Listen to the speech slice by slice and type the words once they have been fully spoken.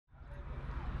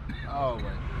Always.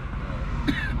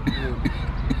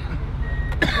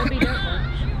 It'll be dirt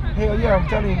much. Hell yeah, I'm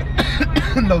telling you.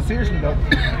 No, seriously though.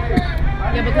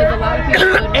 Yeah, because a lot of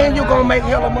people. And you're gonna make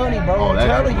hella money, bro. I'm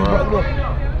telling you, bro. Look,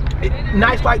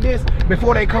 nights like this,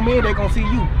 before they come in, they gonna see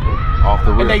you. Off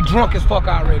the rip. And they drunk as fuck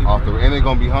already. Off the rip. And they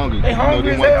gonna be hungry. They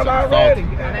hungry as hell already.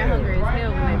 They're hungry as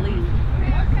hell when they leave.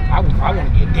 I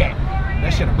want to get that.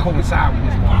 That shit'll coincide with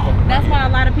this motherfucker. That's why a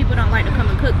lot of people don't like to come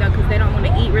and cook though, because they don't want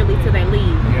to eat really till they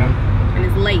leave. Yeah. And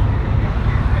it's late.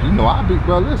 You know, I be,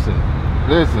 bro, listen.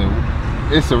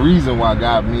 It's a reason why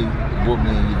God me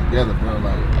and you together, bro.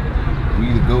 Like,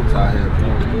 we the goats out here, bro.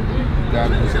 You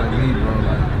got it just like me, bro.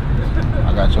 Like,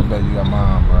 I got your back, you got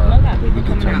mine, bro. We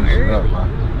can turn this shit up, bro.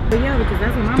 Yeah, because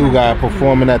that's what my Thugod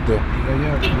performing at the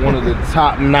one of the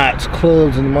top-notch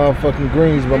clubs in the motherfucking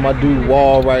Greensboro. My dude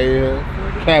Wall right here.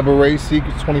 Cabaret,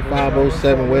 Secrets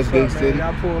 2507 Westgate City.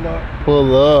 Y'all pull up.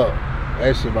 Pull up.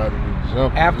 That shit about to be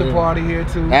jumping. After party here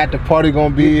too. After party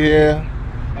gonna be here.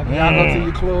 After y'all go to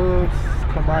your clubs,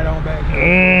 come right on back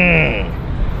here.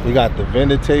 We got the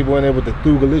vendor table in there with the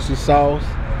Thugolicious sauce.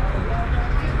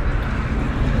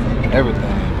 Everything.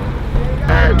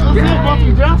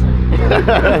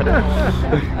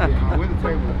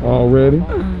 Already?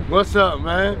 What's up,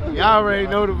 man? Y'all already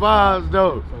know the vibes,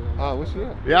 though. What's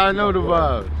up? Y'all know the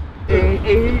vibes. And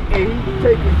he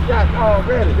taking shots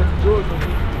already.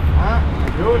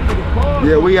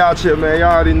 Yeah, we out here, man.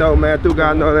 Y'all already know, man.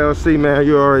 Thugod LC, man.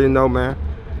 You already know, man.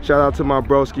 Shout out to my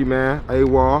broski, man.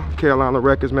 AWOL, Carolina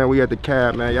Records, man. We at the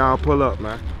cab, man. Y'all pull up,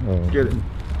 man. Get it.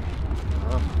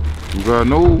 You gotta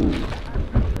know.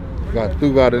 Got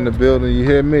Thugod in the building, you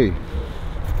hear me?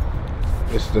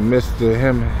 It's the Mr.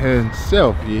 him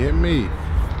himself, you hear me?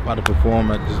 About to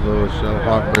perform at this little show,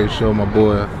 Heartbreak show, my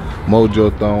boy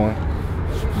Mojo throwing.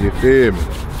 You feel me?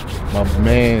 My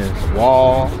man's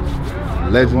Wall,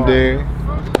 legendary.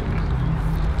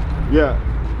 Yeah,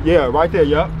 right there,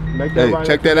 yup. Hey, right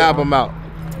check that album out.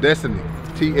 Destiny.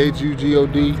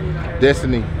 Thugod.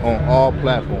 Destiny on all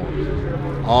platforms.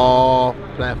 All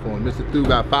platforms. Mr.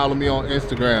 Thugod, follow me on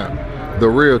Instagram. The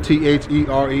real THEREAN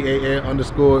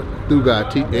 _Thugod.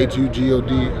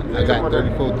 THUGOD. I got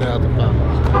 34,000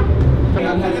 followers.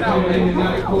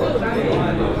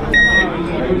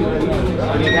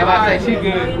 She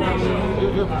good.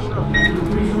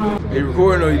 You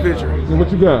recording or you picturing? So what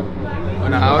you got? Oh,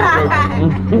 nah, I was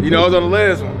joking. You know, I was on the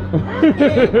last one.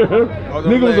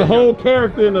 Nigga was a whole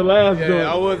character in the last joint.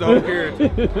 Yeah, I was a whole character.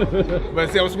 But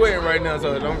see, I'm sweating right now,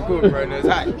 so I'm recording right now. It's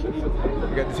hot. I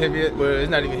got this heavy, but it's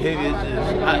not even heavy, it's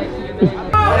just hot.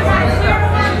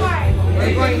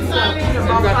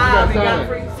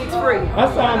 I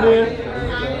signed in.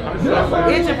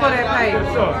 Itching for that page.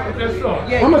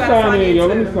 I'm gonna sign in, yo.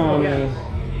 Let me sign in.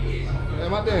 Man,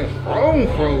 my damn phone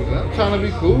frozen. I'm trying to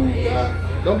be cool.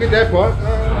 Don't get that part.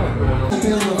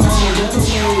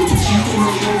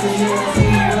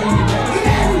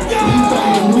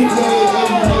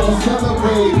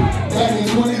 Back in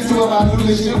 22, I knew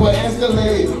this shit would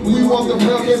escalate. We want the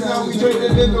milk and now we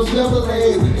traded in those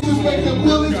Chevrolet. Just make the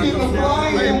bullets get the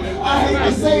flying. I hate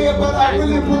to say it, but I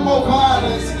really promote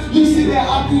violence. You see that I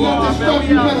be on the stuff,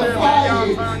 you better fire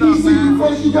it. He see you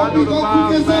first, you gon' be gon'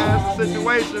 pick this up.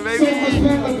 Situation, baby. So much pain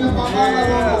up in my mind, I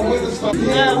don't know where to start.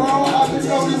 Yeah, wrong, I've been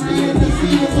noticed being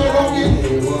deceived, so don't get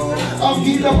I'm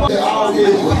getting up all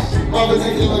this. Mother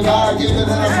niggas are God given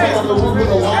and I swear on the roof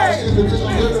with a wire. If the bitch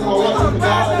I'm living, my wife is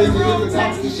God. They can get the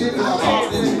top of the shit and I'm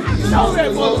out this. You know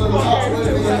that motherfucker.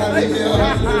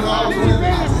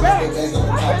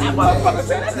 That motherfucker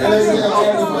said that.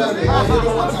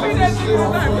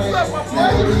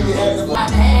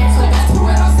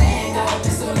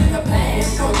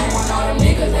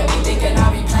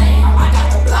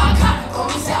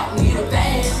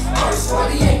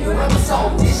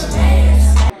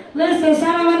 Listen,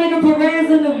 shout out my nigga Perez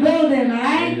in the building,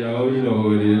 alright? Yo, you know who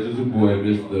it is. It's your boy,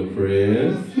 Mr.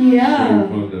 Perez. Yeah.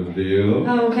 From the Ville.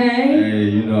 Okay. Hey,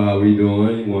 you know how we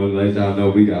doing. You want to let y'all know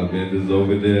we got vendors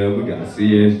over there. We got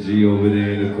CSG over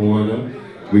there in the corner.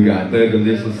 We got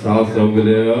Thugolicious sauce over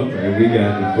there. And we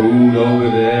got the food over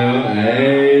there.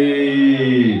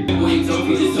 Hey. Wings on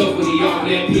me, just up when he on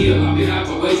that pill. I've been out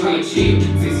my way trying to chill.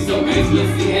 Since he's so gangster,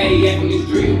 let's see how he act on this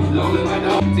drill. Long live my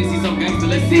dog. Since he's so gangster,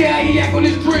 let's see how he act on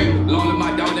this drill. Long live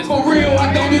my dog, that's for real.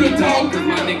 I don't need a talk, cause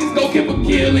my niggas go keep a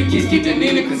kill and kids keep the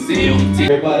nigga concealed.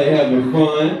 Everybody having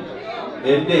fun.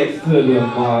 And next to the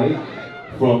mic,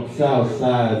 from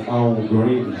Southside's own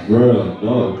Greensboro,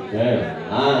 North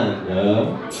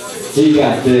Carolina, he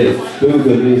got that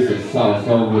Thugolicious sauce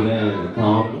over there in the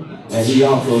corner. And he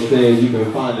also said you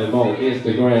can find him on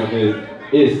Instagram as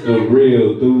It's the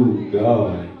Real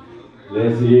Thugod.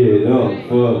 Let's hear it up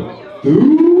for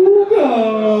Thugod.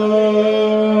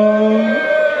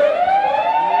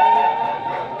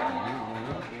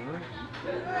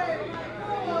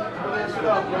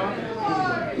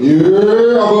 Yeah,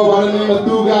 I go by the name of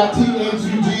Thugod,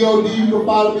 Thugod. You can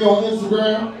follow me on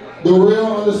Instagram,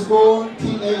 TheReal_Thugod.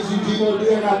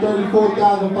 I got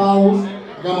 34,000 followers. I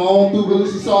got my own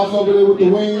Thugolicious sauce over there with the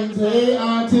wings. Hey,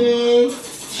 auntie.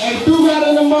 And Thugod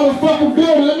in the motherfucking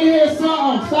building. Let me hear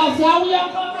something. Southside, where y'all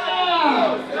coming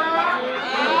out?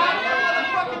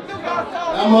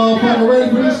 I'm motherfucking ready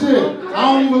for this shit. I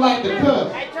don't even like to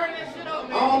cuss. I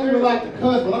don't even like to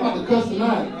cuss, but I'm about to cuss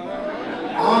tonight.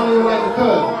 I don't even like to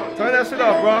cuss. Turn that shit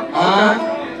off, bro.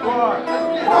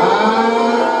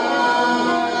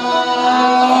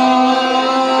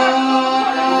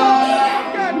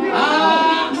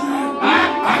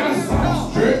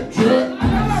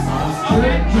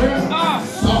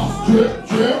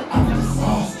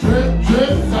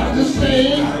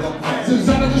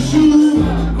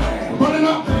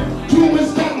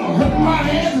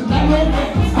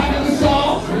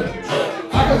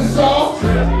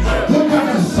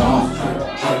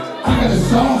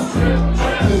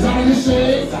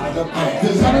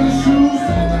 Designing the shoes,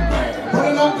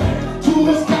 running up, too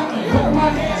much cotton, hurting my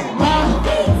hands.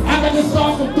 I got the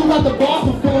sauce from throughout the boss,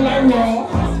 I'm feeling like raw.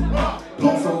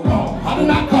 I do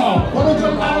not call. What do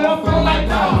you line up, feeling like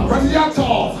dog? Pressing y'all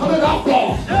tall, 100 out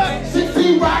floss.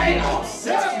 16 right,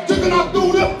 chicken up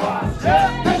through them,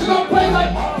 catching up play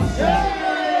like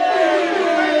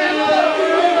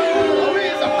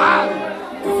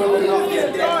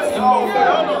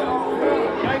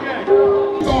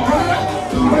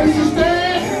ready to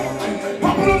stand,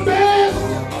 popping the bands,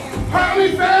 highly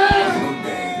fast,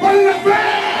 running the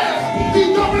fast, keep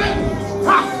jumping it,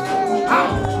 ha, ha,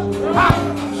 ha,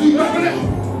 keep jumping it,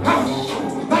 ha,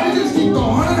 now they just keep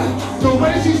going, so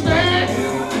ready she stand,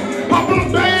 popping the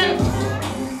bands,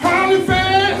 highly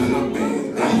fast,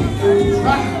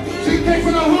 she came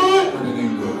from the hood,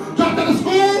 dropped out of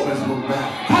school,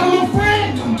 had a little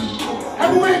friend,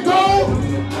 everywhere it goes,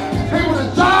 came with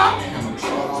a job.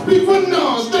 Speak for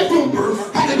none, stay from birth.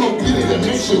 Had to go get it and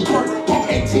make shit work. Pump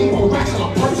 18 more racks on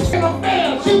a purse. And I'm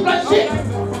bad, she like shit.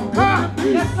 Huh?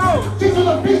 Let's go. She to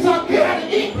the pizza, get out to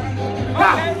eat. Ha!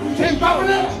 Can't drop it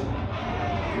up.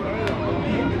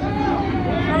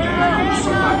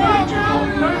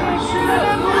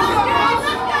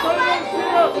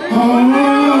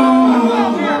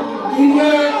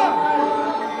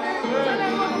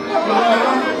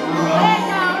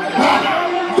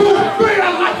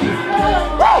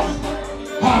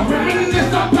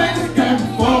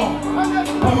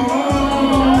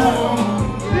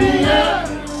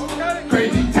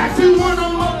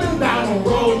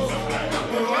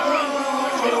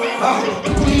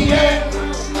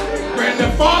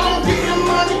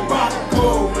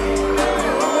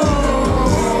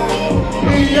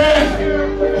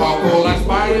 Hardcore like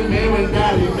Spider-Man when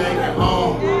Daddy make it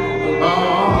home.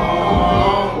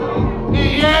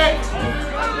 Yeah.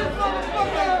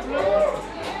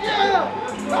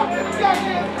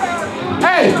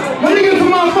 Hey, let me get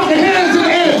some motherfucking hands in the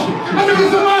air. Let me get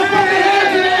some motherfucking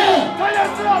hands in the air.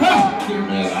 Give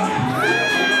me that.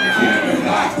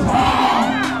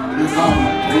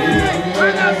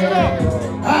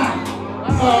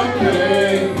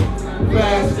 Okay,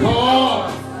 fast car.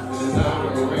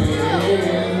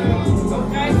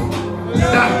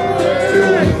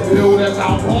 That's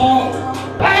our ball.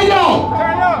 Hey yo!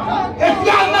 If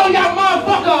y'all know y'all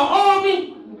motherfucker army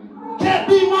can't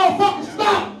be motherfucking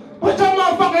stopped, put your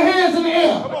motherfucking hands in the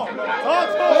air. Come on.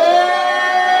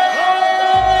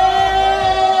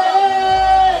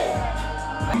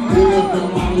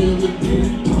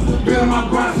 Been on my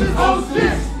grind since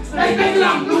 06. They thinking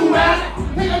I'm new at it.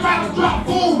 Think about to drop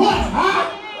for what, huh?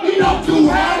 You don't do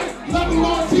at it. Never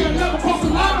lost here, never cross the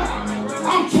line.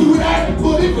 I'm true at it,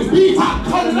 but if it be hot,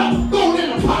 cut it up, throw it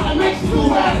in a pot and make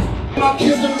you at it. My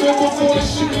kids are built before they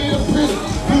shit me in prison.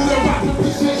 Do the rock the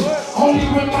precision, only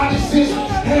with my decision.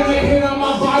 Heavy hit on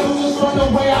my Bible just from the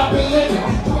way I've been living.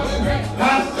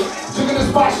 Chicken the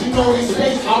spots, you know these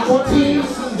states, I'm 14.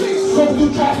 Stroke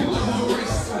through traffic.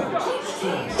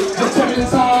 Just tell me the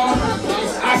time,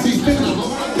 I see stickers.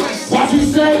 What you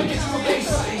say?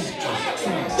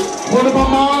 What about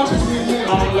mom?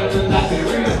 I'm letting that be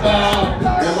read about.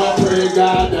 And I pray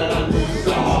God that I need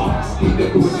the heart. Keep the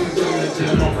pussies in the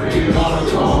gym, I'm afraid on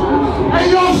the car. Hey,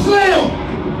 yo, Slim!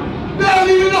 They don't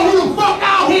even know who the fuck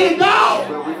out here, dog!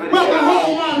 Welcome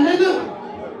home, my nigga!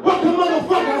 Welcome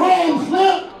motherfucking home,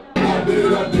 Slim! I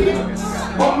did it.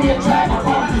 Bought me a track, I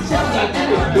bought me something, I did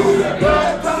it. I did it.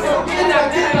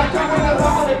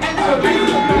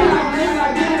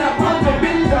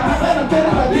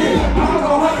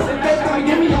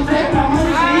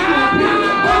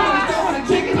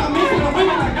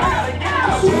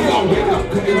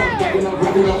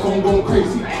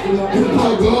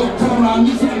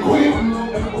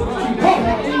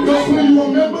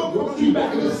 street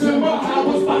back in December. I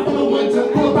was fight for the winter.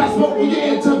 Pull up, I smoke when you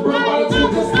enter. Burn by the two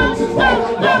distances.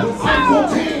 I'm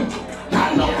 14,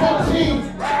 got no 14.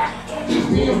 Just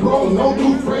me and bro, no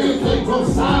new friends. Play both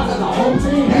sides as a whole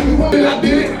team. Everyone that I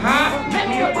did it, huh? Let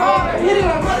me a ball, I hit it, I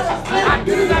run it, I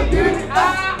split it. I did it.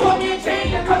 Put me in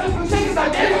chain and cut some chickens, I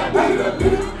did it.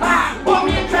 Put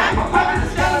me in trap, I pop in the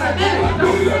shell and I did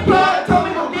it. Blood told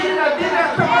me go get it, I did it.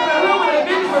 I come out the hood with a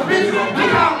bitch for bitch. Look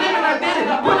how I'm living, I did it.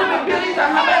 Put them in billies, I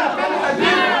hop out of business, I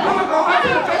did it. I'ma go hard to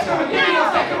the face, I'ma give me a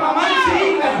second, my money, she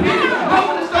eating that bitch. I'm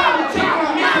gonna start with chicken,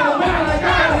 I'm mixing the women like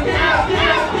I gotta get it, I did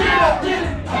it, I did it, I did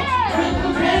it.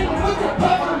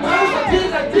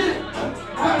 I did it.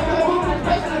 I'm moving the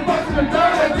face and the bucks and the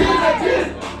dirt, I did it, I did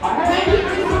it. I hate it,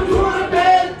 I'm doing the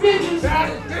bad bitches.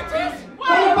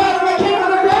 All about it, I came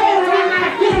out of bed, and I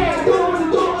did it. I do it with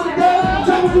the dub.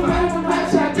 Tell me you better than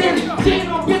that, I did it. Shitting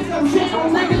on bitches, I'm shitting on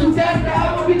niggas who down in the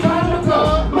house, we trying to go.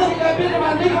 Money got been in my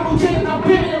nigga, I'm chicken, I'm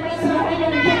pimping, I'm rinsing, I'm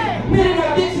hanging the kitchen. Minute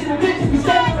I ditch in the bitches, we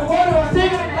standing in the water, I'm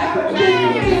singing, I'm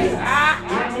singing.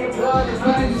 Blood is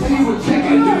nothing to see with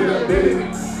chicken.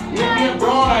 Yeah, me and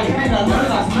bro, I hit it, I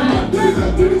learned, I scream, I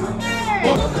did it.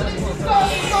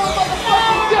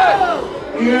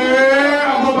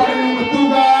 Yeah, I'm about to name the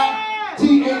Thugod,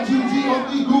 Thugod.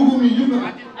 Google me, you can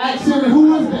ask Siri, who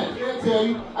is that? They'll tell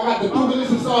you. I got the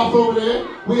Thugolicious sauce over there.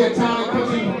 We at Town and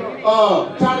Country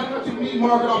Meat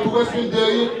Market off the West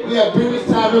Vandalia. We at Business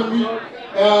Tavern Meat.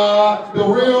 The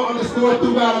real _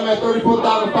 Thugod, I'm at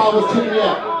 34,000 followers. Check me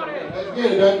out. Let's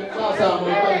get it, man. Shouts out,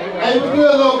 man. Hey, what's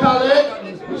good, little colleague?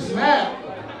 We snap.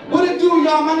 What it do,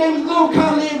 y'all? My name is Lil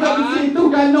Khaled, representing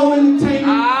Thugod No Entertainment.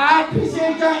 I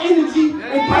appreciate y'all energy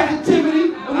and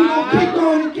positivity, and we gonna keep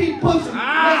going and keep pushing.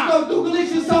 Let's go,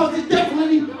 Thugolicious sauce is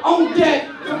definitely on deck.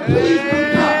 So please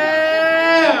come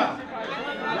up.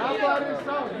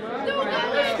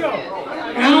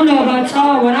 I don't know about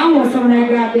y'all, but I want some of that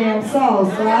goddamn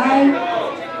sauce,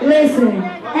 alright? Listen,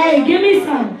 hey, give me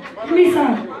some. Give me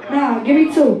some. Nah, give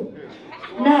me 2.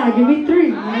 Nah, give me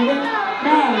 3.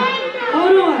 Nah.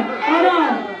 Hold on.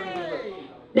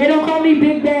 They don't call me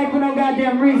Big Bag for no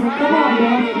goddamn reason. Come on, bro.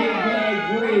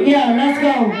 Yeah, let's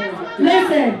go.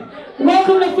 Listen,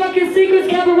 welcome to fucking Secrets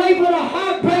Cabaret for the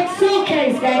Heartbreak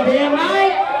Showcase, goddamn,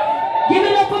 right? Give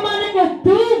it up for my nigga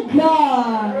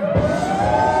Thugod.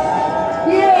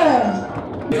 Yeah.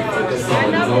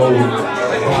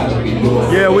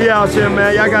 Yeah, we out here,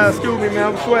 man. Y'all gotta excuse me, man.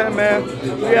 I'm sweating, man.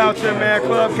 We out here, man.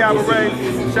 Club Cabaret.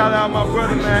 Shout out my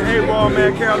brother, man. AWOL,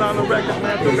 man. Caroloina Records,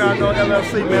 man. Thugod No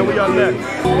LLC, man. We on next.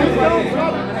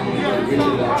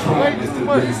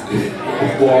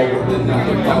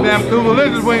 Damn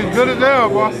Thugolicious wings good as hell,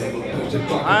 bro.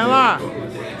 I ain't lying.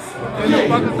 In the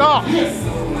fucking talk.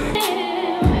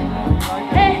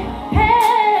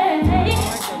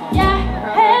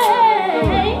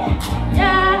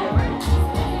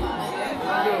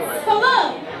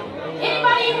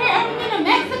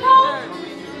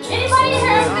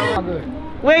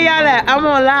 Where y'all at? I'm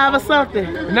on live or something?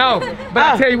 No, but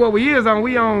I tell you what we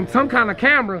on some kind of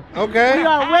camera. Okay. We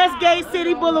on Westgate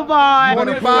City Boulevard.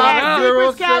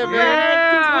 2507.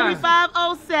 Cabaret,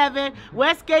 2507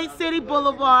 Westgate City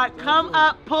Boulevard. Come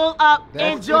up, pull up,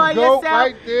 enjoy yourself.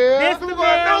 Right there. This the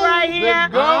man right here.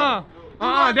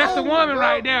 That's the woman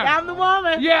right there. I'm the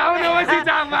woman. Yeah, I don't know what she's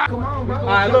talking about. Come on, bro. All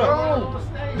right, look.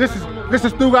 This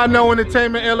is Thugod No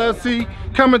Entertainment LLC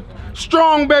coming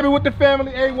strong, baby, with the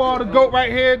family. AWOL, the GOAT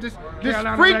right here. Just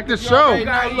freak the show.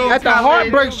 At the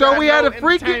Heartbreak Show, we had a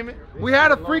freaking. We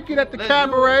had a freaking at the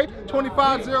Cabaret,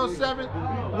 2507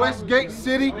 Westgate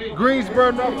City,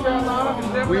 Greensboro, North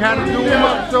Carolina. We had to do him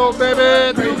up show,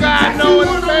 baby. Thugod No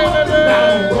Entertainment.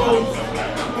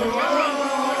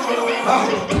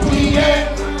 We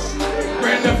at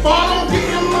Brandon Follow.